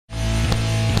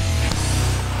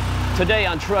Today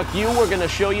on Truck U, we're going to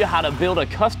show you how to build a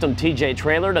custom TJ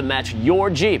trailer to match your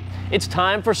Jeep. It's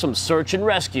time for some search and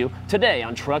rescue today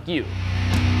on Truck U.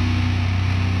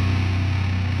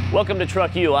 Welcome to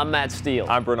Truck U. I'm Matt Steele.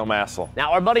 I'm Bruno Massel.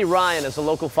 Now, our buddy Ryan is a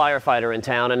local firefighter in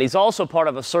town, and he's also part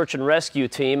of a search and rescue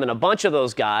team, and a bunch of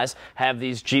those guys have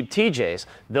these Jeep TJs.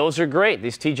 Those are great.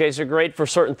 These TJs are great for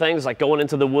certain things, like going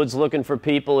into the woods looking for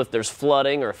people if there's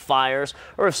flooding or fires,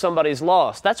 or if somebody's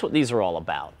lost. That's what these are all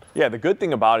about. Yeah, the good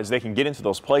thing about it is they can get into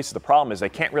those places. The problem is they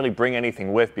can't really bring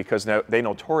anything with because they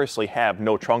notoriously have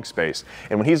no trunk space.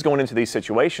 And when he's going into these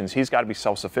situations, he's got to be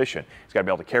self-sufficient. He's got to be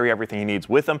able to carry everything he needs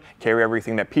with him, carry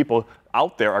everything that people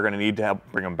out there are going to need to help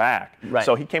bring him back. Right.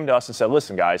 So he came to us and said,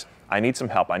 listen, guys, I need some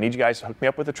help. I need you guys to hook me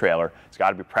up with a trailer. It's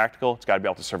got to be practical. It's got to be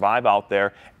able to survive out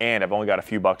there, and I've only got a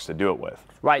few bucks to do it with.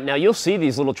 Right, now you'll see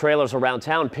these little trailers around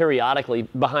town periodically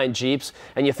behind Jeeps,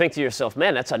 and you think to yourself,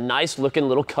 man, that's a nice looking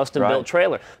little custom-built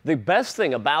trailer. The best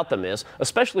thing about them is,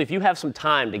 especially if you have some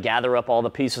time to gather up all the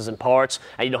pieces and parts,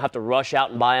 and you don't have to rush out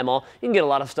and buy them all, you can get a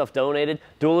lot of stuff donated,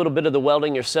 do a little bit of the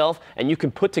welding yourself, and you can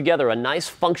put together a nice,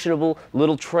 functional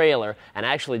little trailer and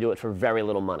actually do it for very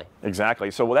little money.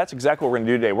 Exactly. So that's exactly what we're going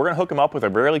to do today. We're going to hook them up with a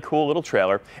really cool little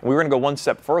trailer, and we're going to go one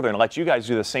step further and let you guys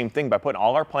do the same thing by putting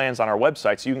all our plans on our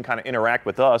website so you can kind of interact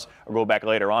with us or go back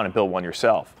later on and build one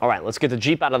yourself. All right, let's get the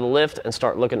Jeep out of the lift and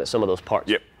start looking at some of those parts.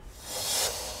 Yep.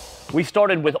 We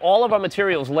started with all of our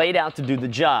materials laid out to do the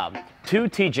job. 2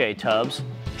 TJ tubs,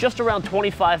 just around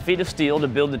 25 feet of steel to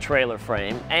build the trailer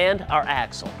frame, and our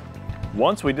axle.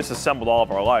 Once we disassembled all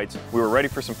of our lights, we were ready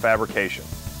for some fabrication.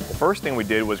 The first thing we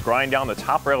did was grind down the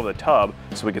top rail of the tub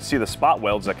so we could see the spot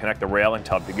welds that connect the rail and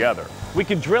tub together. We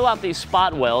can drill out these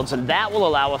spot welds, and that will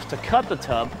allow us to cut the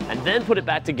tub and then put it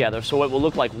back together so it will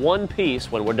look like one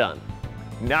piece when we're done.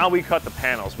 Now we cut the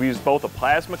panels. We used both a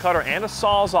plasma cutter and a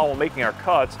sawzall while making our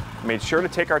cuts and made sure to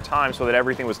take our time so that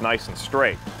everything was nice and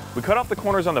straight. We cut off the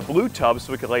corners on the blue tub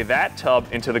so we could lay that tub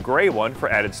into the gray one for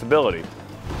added stability.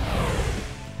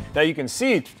 Now you can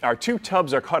see our 2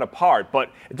 tubs are cut apart, but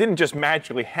it didn't just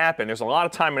magically happen. There's a lot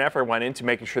of time and effort went into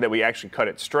making sure that we actually cut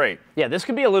it straight. Yeah, this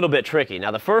could be a little bit tricky.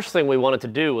 Now the first thing we wanted to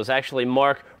do was actually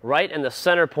mark right in the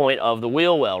center point of the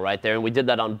wheel well right there, and we did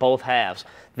that on both halves.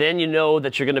 Then you know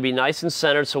that you're going to be nice and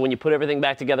centered, so when you put everything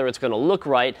back together, it's going to look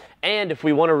right. And if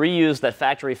we want to reuse that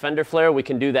factory fender flare, we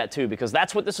can do that too, because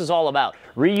that's what this is all about,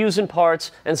 reusing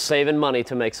parts and saving money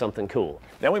to make something cool.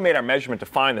 Then we made our measurement to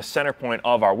find the center point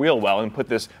of our wheel well and put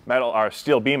this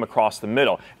steel beam across the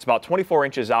middle. It's about 24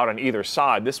 inches out on either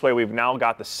side. This way we've now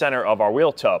got the center of our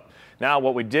wheel tub. Now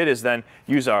what we did is then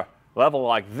use a level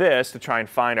like this to try and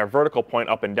find our vertical point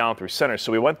up and down through center.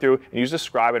 So we went through and used a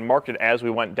scribe and marked it as we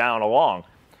went down along.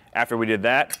 After we did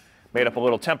that, made up a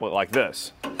little template like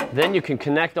this. Then you can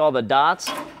connect all the dots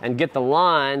and get the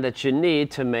line that you need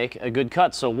to make a good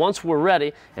cut. So once we're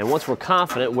ready and once we're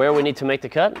confident where we need to make the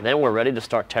cut, then we're ready to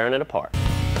start tearing it apart.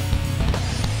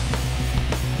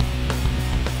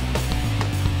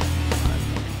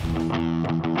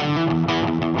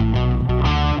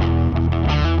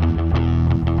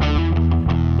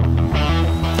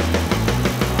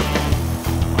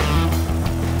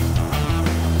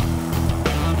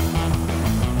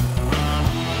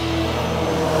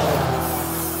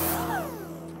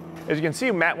 As you can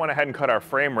see, Matt went ahead and cut our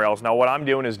frame rails. Now what I'm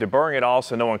doing is deburring it all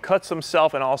so no one cuts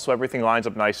themselves, and also everything lines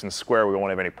up nice and square. We won't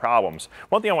have any problems.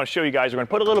 One thing I want to show you guys, we're going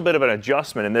to put a little bit of an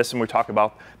adjustment in this, and we talk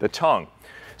about the tongue.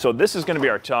 So this is going to be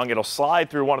our tongue. It'll slide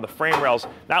through one of the frame rails.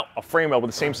 Now a frame rail with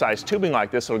the same size tubing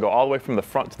like this, so it'll go all the way from the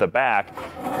front to the back.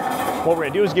 What we're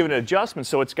going to do is give it an adjustment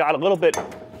so it's got a little bit,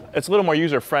 it's a little more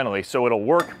user friendly. So it'll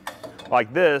work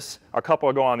like this. Our couple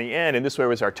will go on the end, and this way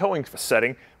was our towing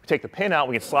setting. We take the pin out,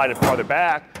 we can slide it farther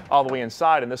back, all the way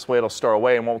inside, and this way it'll store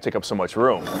away and won't take up so much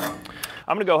room.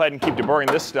 I'm going to go ahead and keep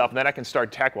deburring this stuff, and then I can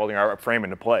start tack welding our frame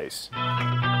into place.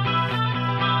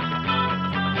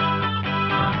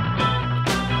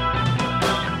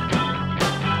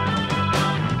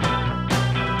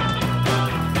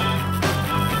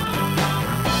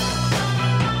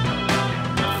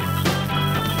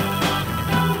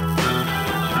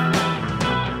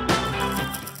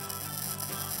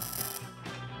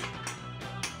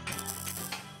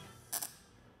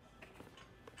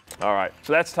 All right,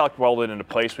 so that's tack welded into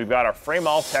place. We've got our frame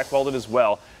all tack welded as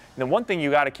well. And then one thing you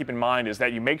got to keep in mind is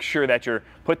that you make sure that you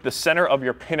put the center of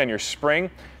your pin on your spring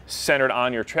centered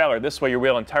on your trailer. This way your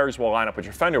wheel and tires will line up with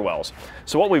your fender wells.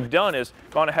 So what we've done is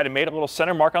gone ahead and made a little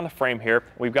center mark on the frame here.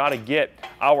 We've got to get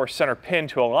our center pin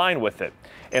to align with it.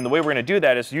 And the way we're going to do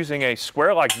that is using a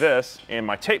square like this and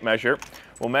my tape measure.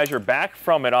 We'll measure back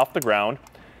from it off the ground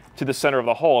to the center of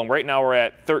the hole. And right now we're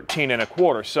at 13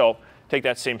 1/4. So take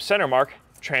that same center mark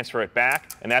transfer it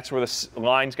back, and that's where the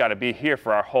line's got to be here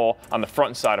for our hole on the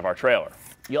front side of our trailer.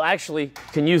 You actually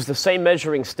can use the same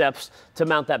measuring steps to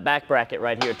mount that back bracket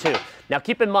right here too. Now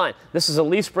keep in mind, this is a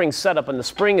leaf spring setup, and the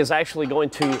spring is actually going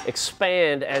to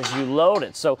expand as you load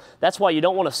it. So that's why you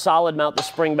don't want to solid mount the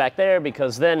spring back there,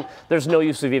 because then there's no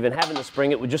use of even having the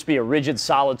spring. It would just be a rigid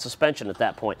solid suspension at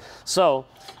that point. So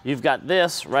you've got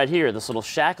this right here, this little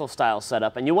shackle style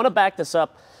setup, and you want to back this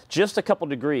up just a couple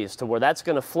degrees to where that's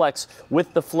going to flex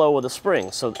with the flow of the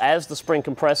spring. So as the spring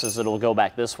compresses, it'll go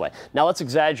back this way. Now let's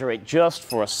exaggerate just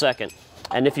for a second.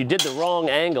 And if you did the wrong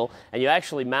angle and you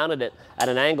actually mounted it at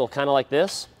an angle kind of like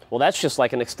this, well, that's just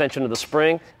like an extension of the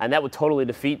spring, and that would totally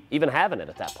defeat even having it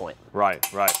at that point. Right.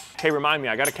 Hey, remind me,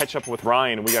 I got to catch up with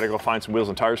Ryan, and we got to go find some wheels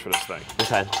and tires for this thing.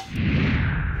 Okay.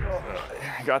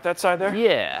 You got that side there?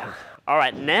 Yeah. All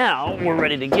right, now we're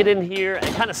ready to get in here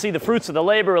and kind of see the fruits of the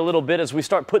labor a little bit as we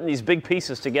start putting these big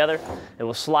pieces together. And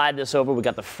we'll slide this over. We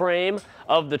got the frame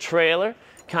of the trailer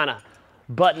kind of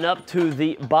button up to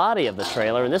the body of the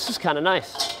trailer, and this is kind of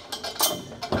nice.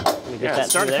 Yeah, it's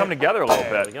starting to come together a little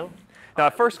bit. There we go. Now,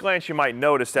 at first glance, you might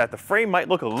notice that the frame might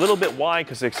look a little bit wide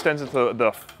because it extends into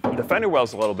the fender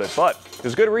wells a little bit, but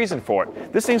there's good reason for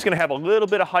it. This thing's going to have a little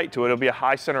bit of height to it. It'll be a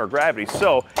high center of gravity.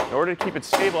 So in order to keep it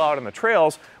stable out on the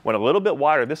trails, when a little bit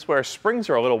wider, this where springs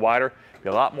are a little wider, be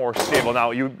a lot more stable.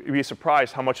 Now, you'd be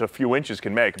surprised how much a few inches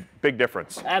can make. Big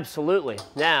difference. Absolutely.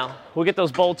 Now, we'll get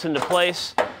those bolts into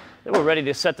place, and we're ready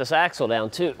to set this axle down,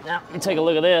 too. Now, let me take a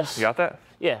look at this. You got that?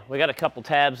 Yeah, we got a couple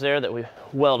tabs there that we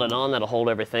welded on that'll hold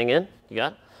everything in. You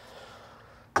got it?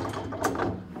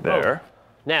 There. Oh.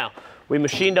 Now, we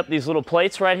machined up these little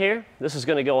plates right here. This is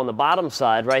going to go on the bottom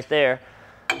side right there,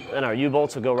 and our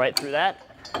U-bolts will go right through that,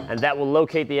 and that will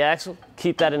locate the axle,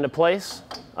 keep that into place,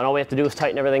 and all we have to do is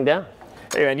tighten everything down.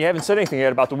 Hey, man, you haven't said anything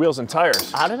yet about the wheels and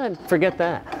tires. How did I forget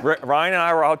that? Ryan and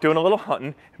I were out doing a little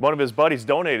hunting. One of his buddies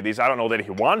donated these. I don't know that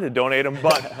he wanted to donate them,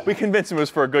 but we convinced him it was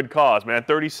for a good cause, man.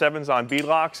 37s on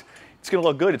beadlocks. It's going to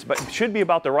look good. It should be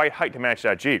about the right height to match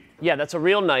that Jeep. Yeah, that's a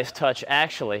real nice touch,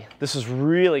 actually. This is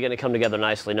really going to come together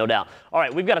nicely, no doubt. All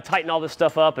right, we've got to tighten all this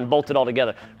stuff up and bolt it all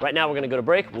together. Right now, we're going to go to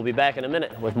break. We'll be back in a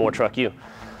minute with more Truck U.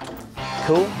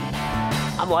 Cool?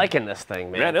 I'm liking this thing,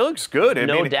 man. Man, it looks good.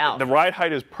 No doubt. The ride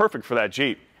height is perfect for that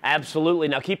Jeep. Absolutely.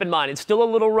 Now keep in mind, it's still a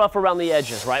little rough around the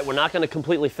edges, right? We're not going to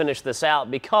completely finish this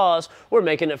out because we're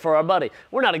making it for our buddy.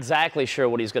 We're not exactly sure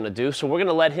what he's going to do, so we're going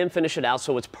to let him finish it out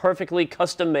so it's perfectly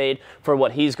custom made for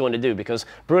what he's going to do, because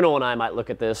Bruno and I might look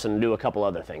at this and do a couple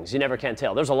other things. You never can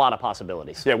tell. There's a lot of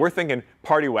possibilities. Yeah, we're thinking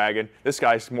party wagon. This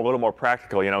guy's a little more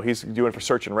practical. You know, he's doing for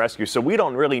search and rescue, so we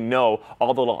don't really know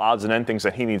all the little odds and end things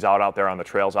that he needs out there on the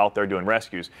trails, out there doing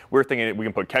rescues. We're thinking we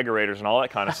can put kegerators and all that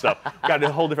kind of stuff. Got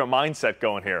a whole different mindset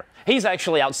going here. He's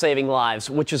actually out saving lives,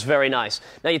 which is very nice.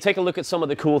 Now you take a look at some of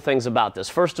the cool things about this.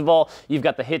 First of all, you've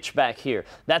got the hitch back here.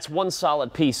 That's one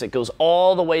solid piece. It goes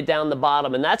all the way down the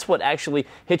bottom, and that's what actually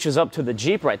hitches up to the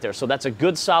Jeep right there. So that's a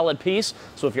good solid piece.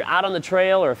 So if you're out on the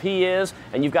trail, or if he is,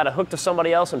 and you've got to hook to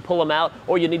somebody else and pull them out,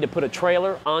 or you need to put a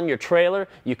trailer on your trailer,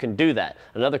 you can do that.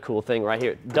 Another cool thing right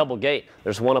here, double gate.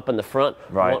 There's one up in the front,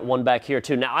 right. one back here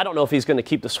too. Now I don't know if he's going to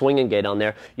keep the swinging gate on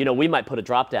there. You know, we might put a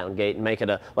drop-down gate and make it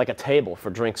like a table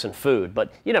for drinks and food,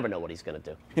 but you never know what he's going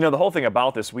to do. You know, the whole thing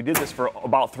about this, we did this for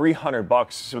about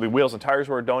 $300. So the wheels and tires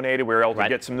were donated. We were able to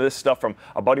get some of this stuff from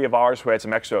a buddy of ours who had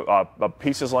some extra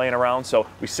pieces laying around. So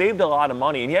we saved a lot of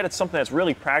money, and yet it's something that's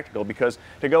really practical, because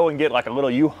to go and get like a little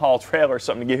U-Haul trailer or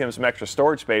something to give him some extra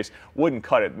storage space wouldn't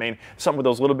cut it. I mean, some of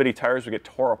those little bitty tires would get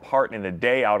tore apart in a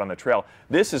day out on the trail.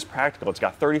 This is practical. It's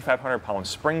got 3,500-pound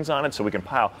springs on it, so we can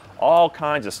pile all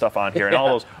kinds of stuff on here, and all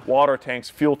those water tanks,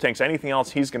 fuel tanks, anything else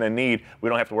he's going to need. We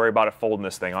don't have to worry about it folding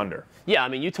this thing under. Yeah, I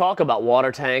mean, you talk about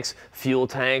water tanks, fuel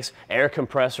tanks, air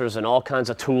compressors, and all kinds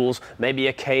of tools, maybe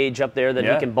a cage up there that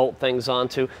he can bolt things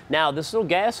onto. Now, this little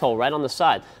gas hole right on the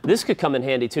side, this could come in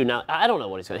handy too. Now, I don't know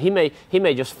what he's going to, he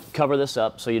may just cover this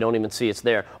up so you don't even see it's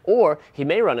there, or he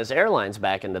may run his airlines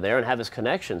back into there and have his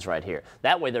connections right here.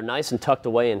 That way they're nice and tucked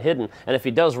away and hidden, and if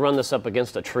he does run this up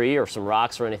against a tree or some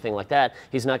rocks or anything like that,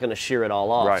 he's not going to shear it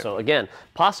all off. Right. So again,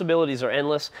 possibilities are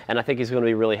endless, and I think he's going to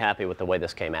be really happy with the way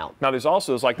this came out. Now there's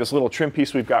also like this little trim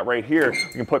piece we've got right here you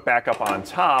can put back up on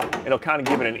top. It'll kind of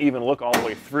give it an even look all the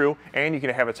way through, and you can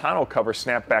have a tonneau cover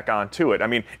snap back onto it. I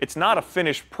mean, it's not a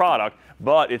finished product,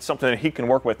 but it's something that he can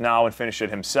work with now and finish it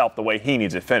himself the way he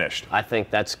needs it finished. I think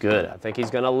that's good. I think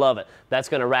he's going to love it. That's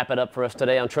going to wrap it up for us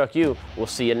today on Truck U. We'll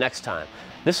see you next time.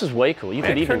 This is way cool. You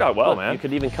could even, turned out well, man. You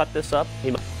could even cut this up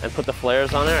and put the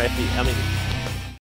flares on there. I mean,